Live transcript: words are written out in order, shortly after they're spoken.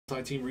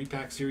Multi-team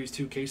Repack Series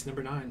 2, case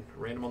number 9.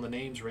 Random on the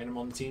names, random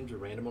on the teams, or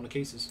random on the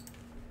cases.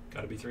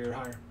 Got to be 3 or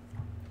higher.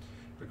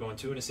 We're going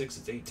 2 and a 6.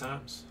 It's 8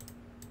 times.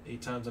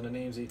 8 times on the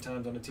names, 8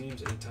 times on the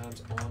teams, 8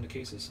 times on the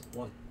cases.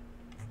 1,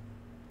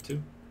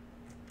 2,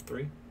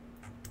 3,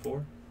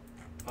 4,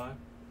 5,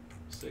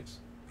 6,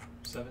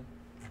 7,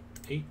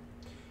 8.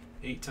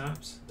 8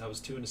 times. That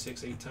was 2 and a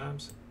 6, 8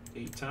 times.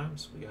 8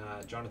 times. We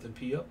got Jonathan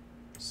P up,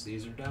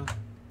 Caesar down.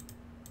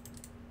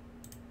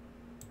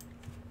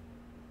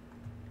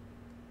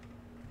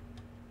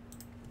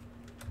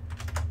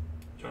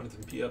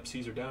 Jonathan P up,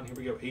 Caesar down. Here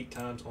we go. 8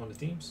 times on the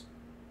teams.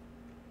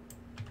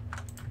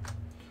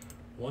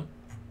 1,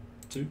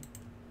 2,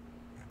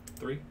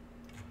 3,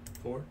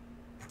 4,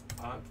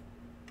 5,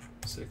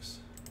 6,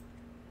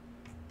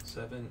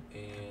 7,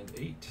 and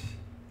 8.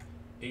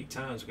 8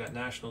 times. We got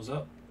Nationals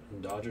up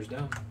and Dodgers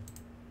down.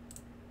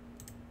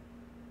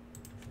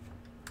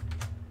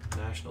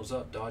 Nationals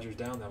up, Dodgers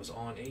down. That was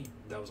on 8.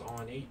 That was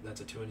on 8.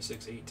 That's a 2 and a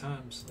 6, 8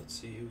 times. Let's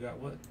see who got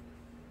what.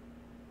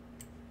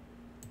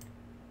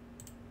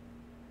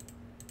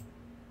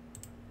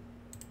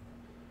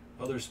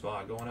 Other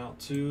spot going out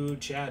to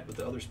Chad with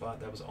the other spot.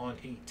 That was on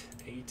 8.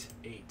 8,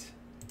 8.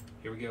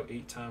 Here we go.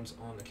 8 times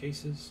on the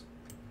cases.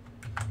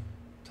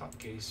 Top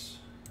case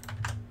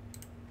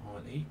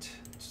on 8.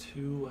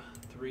 2,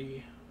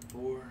 3,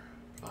 4,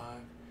 5,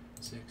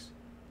 6,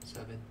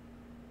 7,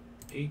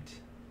 8.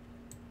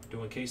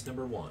 Doing case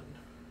number 1.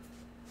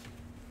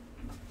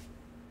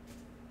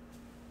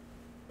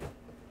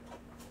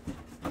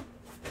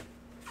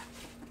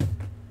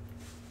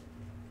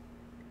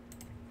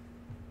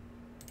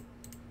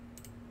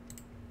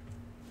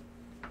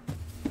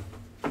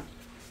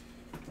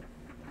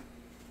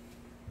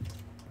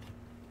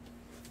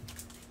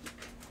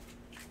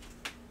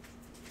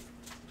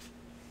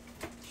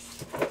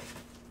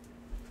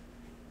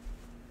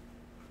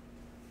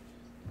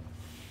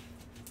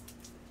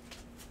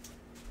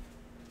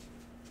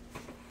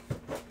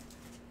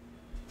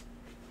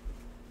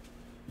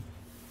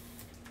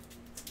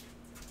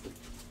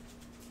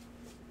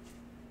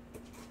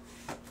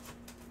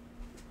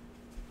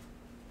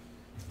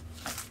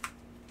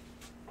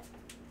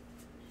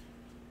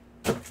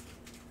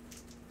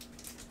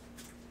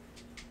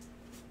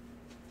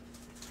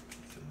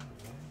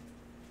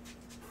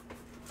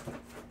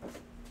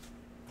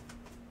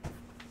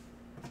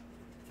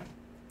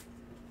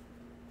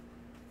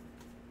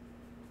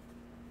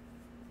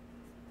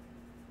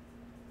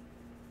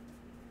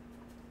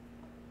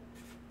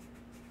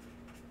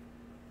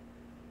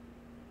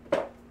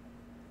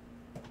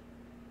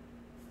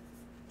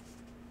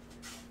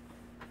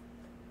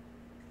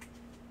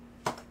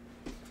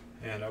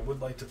 And I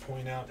would like to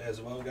point out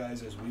as well,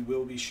 guys, as we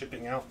will be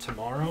shipping out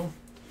tomorrow.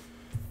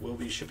 We'll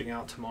be shipping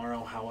out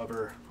tomorrow.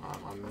 However,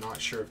 I'm not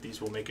sure if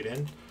these will make it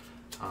in.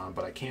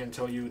 But I can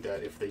tell you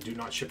that if they do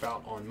not ship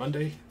out on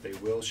Monday, they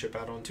will ship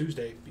out on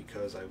Tuesday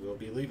because I will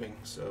be leaving.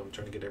 So I'm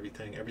trying to get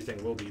everything.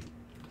 Everything will be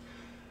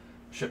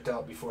shipped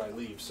out before I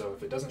leave. So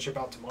if it doesn't ship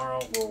out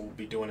tomorrow, we'll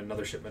be doing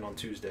another shipment on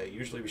Tuesday.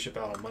 Usually we ship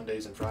out on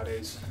Mondays and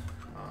Fridays.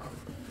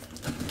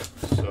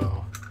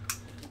 So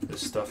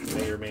this stuff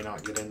may or may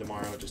not get in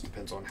tomorrow. It just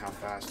depends on how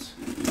fast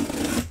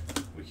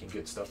we can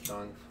get stuff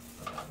done.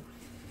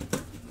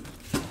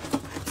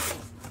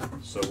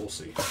 So we'll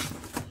see.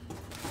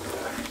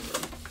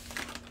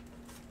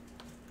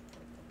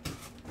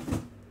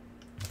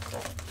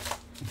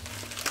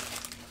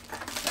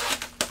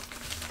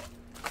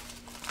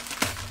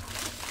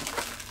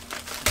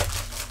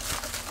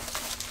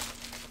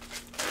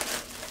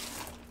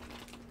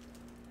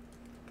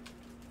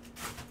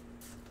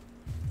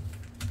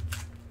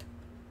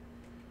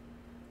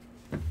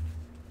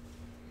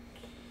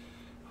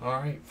 All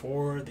right,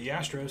 for the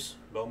Astros,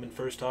 Bowman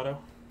first auto.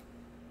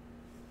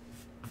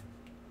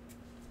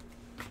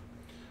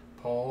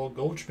 Paul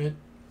Goldschmidt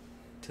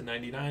to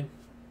 99,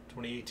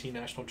 2018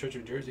 National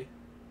Treasure jersey.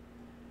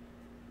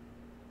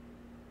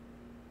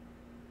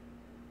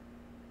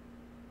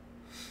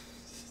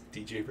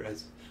 DJ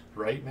Rez,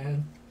 right,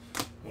 man?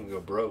 I'm gonna go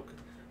broke.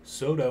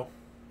 Soto,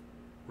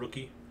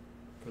 rookie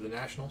for the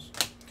Nationals.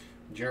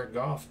 Jared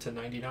Goff to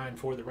 99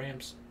 for the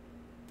Rams,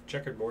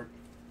 checkered board.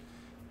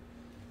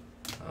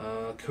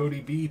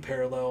 Cody B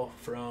parallel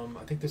from,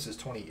 I think this is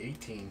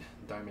 2018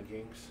 Diamond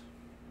Kings.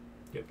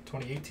 Yep,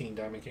 2018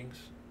 Diamond Kings.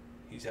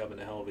 He's having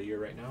a hell of a year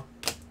right now.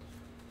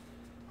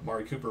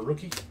 Amari Cooper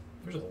rookie.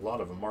 There's a lot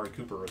of Amari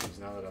Cooper rookies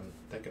now that I'm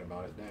thinking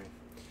about it.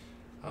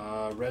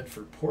 Dang. Red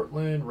for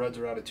Portland. Reds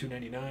are out at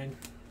 299.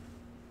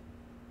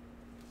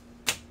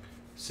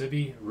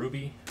 Sibby,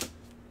 Ruby.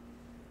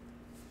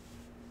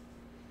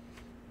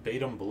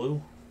 Batum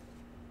blue.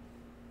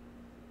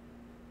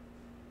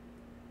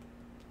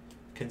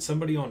 Can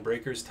somebody on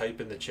Breakers type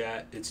in the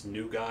chat, it's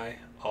new guy,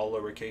 all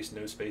lowercase,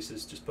 no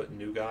spaces, just put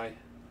new guy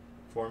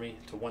for me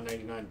to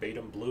 199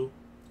 Batum blue.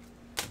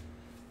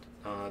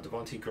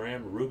 Devontae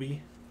Graham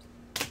ruby.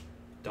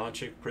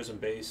 Doncic prism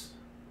base.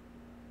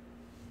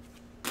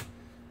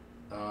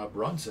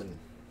 Brunson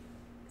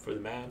for the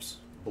Mavs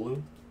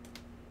blue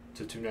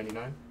to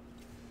 299.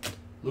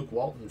 Luke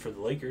Walton for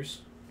the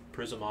Lakers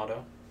prism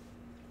auto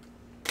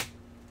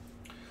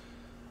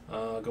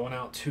Going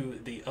out to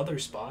the other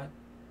spot.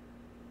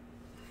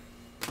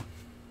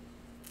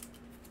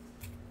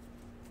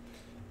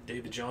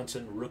 David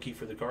Johnson, rookie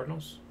for the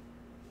Cardinals.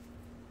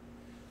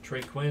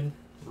 Trey Quinn,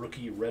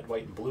 rookie red,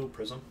 white, and blue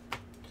prism.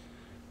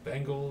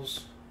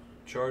 Bengals,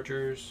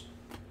 Chargers,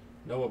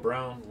 Noah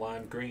Brown,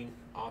 lime green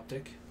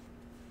optic.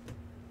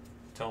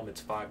 Tell them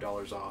it's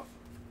 $5 off.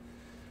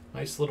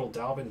 Nice little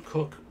Dalvin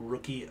Cook,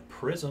 rookie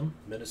prism,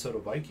 Minnesota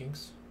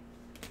Vikings.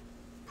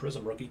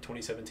 Prism rookie,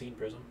 2017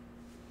 prism.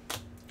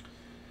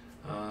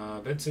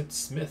 Vincent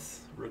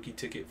Smith, rookie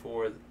ticket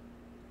for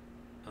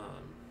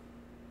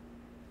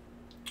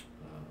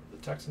the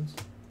Texans.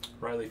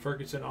 Riley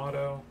Ferguson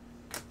auto.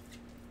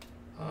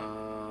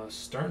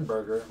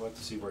 Sternberger, we'll have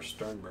to see where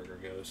Sternberger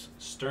goes.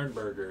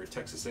 Sternberger,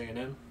 Texas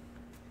A&M.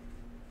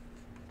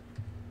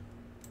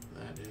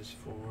 That is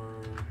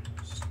for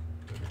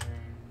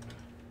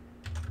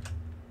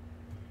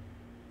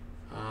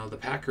the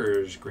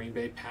Packers, Green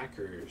Bay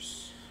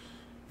Packers.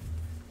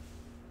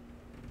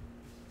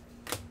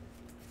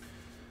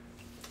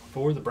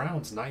 For the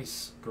Browns,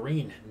 nice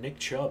green, Nick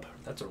Chubb.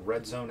 That's a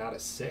red zone out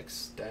of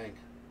 6. Dang.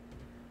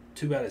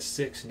 2 out of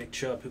 6, Nick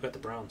Chubb. Who got the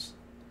Browns?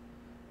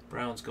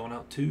 Browns going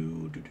out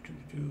to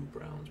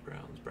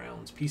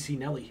Browns. PC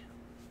Nelly.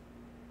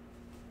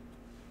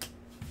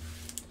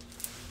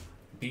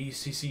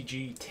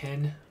 BCCG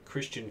 10,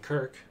 Christian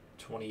Kirk,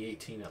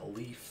 2018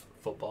 Leaf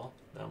football.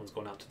 That one's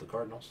going out to the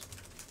Cardinals.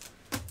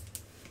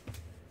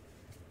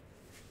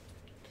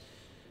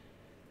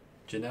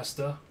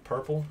 Janesta,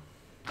 purple.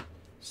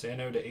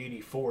 Sano to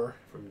 84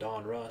 from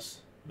Don Russ,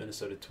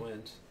 Minnesota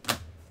Twins.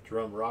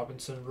 Jerome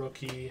Robinson,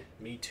 rookie.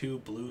 Me Too,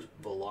 blue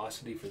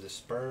velocity for the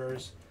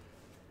Spurs.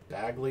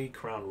 Bagley,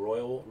 Crown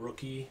Royal,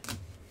 rookie.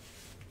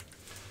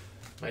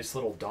 Nice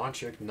little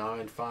Doncic,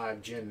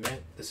 9.5 Jim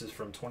Mint. This is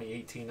from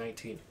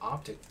 2018-19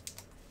 Optic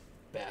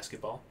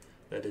basketball.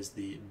 That is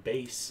the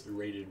base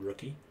rated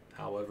rookie.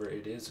 However,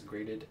 it is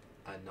graded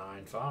a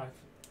 9.5.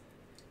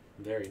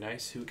 Very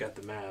nice. Who got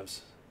the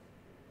Mavs?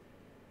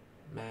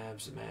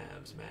 Mavs.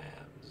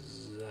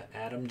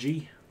 Adam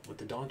G with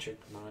the Doncic,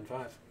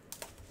 9.5.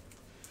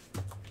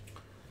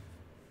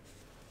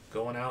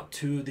 Going out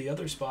to the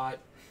other spot.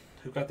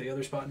 Who got the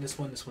other spot in this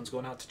one? This one's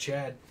going out to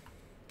Chad.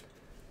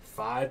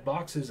 5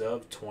 boxes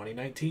of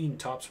 2019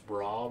 Topps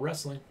Raw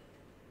Wrestling.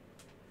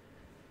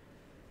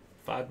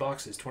 5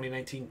 boxes,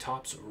 2019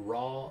 Topps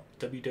Raw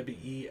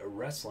WWE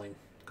Wrestling.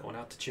 Going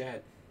out to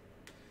Chad.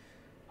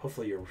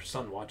 Hopefully your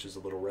son watches a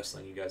little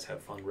wrestling. You guys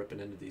have fun ripping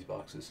into these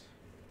boxes.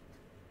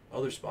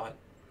 Other spot.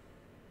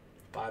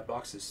 5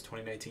 boxes,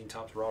 2019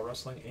 Topps Raw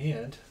Wrestling.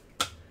 And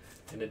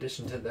in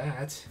addition to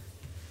that,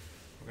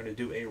 we're going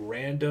to do a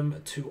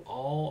random to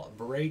all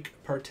break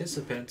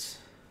participants.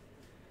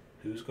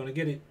 Who's going to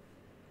get it?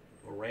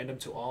 A random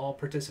to all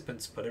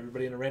participants. Put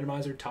everybody in a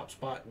randomizer. Top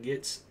spot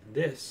gets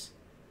this.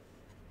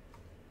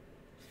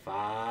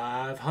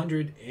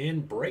 500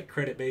 in break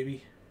credit,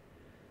 baby.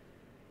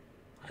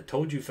 I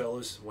told you,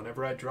 fellas,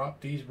 whenever I drop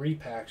these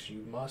repacks,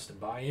 you must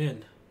buy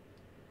in.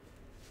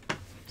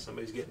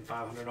 Somebody's getting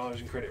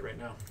 $500 in credit right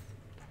now.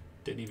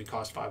 Didn't even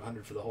cost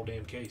 $500 for the whole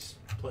damn case.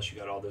 Plus you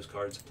got all those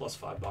cards, plus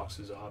 5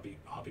 boxes of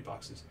hobby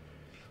boxes.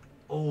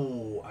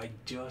 Oh, I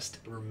just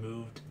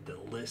removed the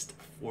list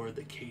for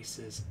the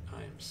cases.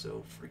 I am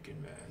so freaking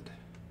mad.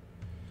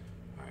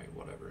 Alright,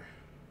 whatever.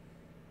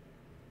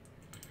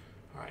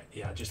 Alright,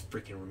 yeah, I just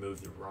freaking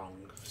removed the wrong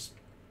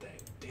thing.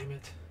 Damn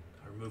it.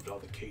 I removed all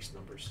the case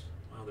numbers.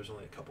 Well, there's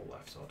only a couple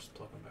left, so I'll just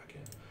plug them back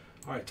in.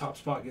 Alright, top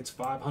spot gets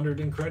 500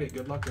 in credit.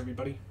 Good luck,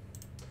 everybody.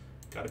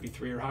 Got to be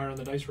 3 or higher on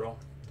the dice roll.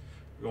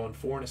 We're going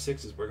 4 and a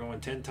 6s. We're going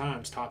 10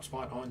 times. Top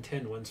spot on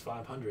 10 wins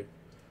 500.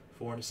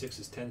 4 and a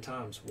 6s 10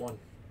 times. 1,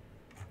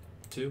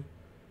 2,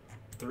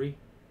 3,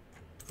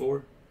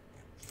 4,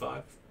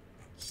 5,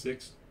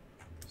 6,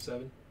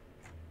 7,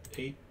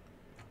 8,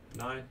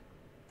 9,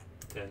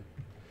 10.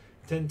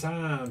 10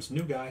 times.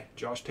 New guy,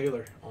 Josh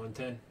Taylor on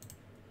 10.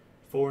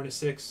 4 and a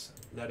 6.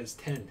 That is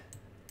 10.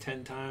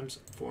 10 times.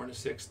 4 and a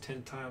 6.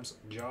 10 times.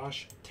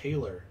 Josh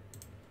Taylor.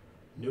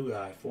 New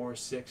guy, 4,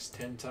 6,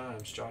 10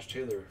 times. Josh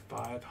Taylor,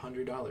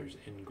 $500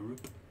 in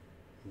group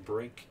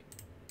break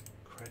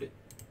credit.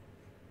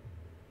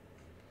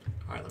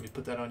 All right, let me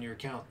put that on your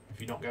account.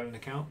 If you don't got an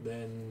account,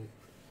 then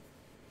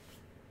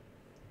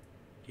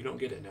you don't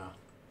get it now.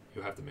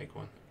 You'll have to make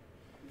one.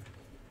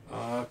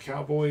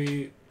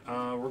 Cowboy,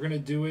 we're going to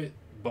do it,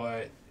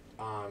 but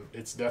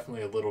it's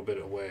definitely a little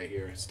bit away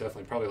here. It's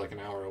definitely probably like an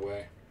hour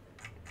away.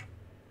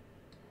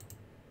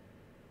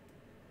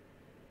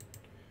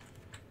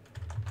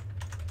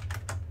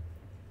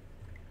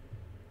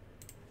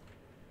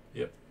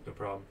 Yep, no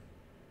problem.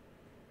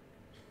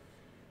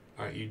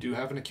 All right, you do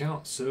have an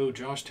account. So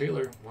Josh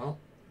Taylor, well,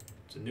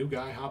 it's a new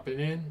guy hopping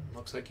in.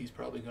 Looks like he's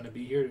probably going to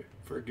be here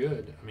for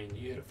good. I mean,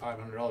 you hit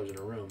 $500 in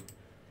a room.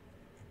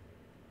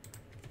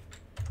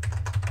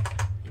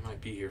 You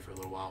might be here for a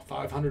little while.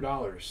 $500.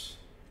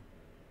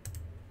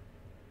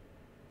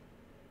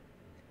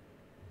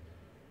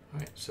 All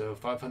right, so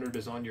 500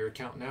 is on your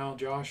account now,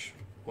 Josh.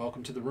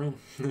 Welcome to the room.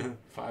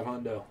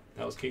 $500.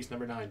 That was case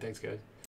number 9. Thanks, guys.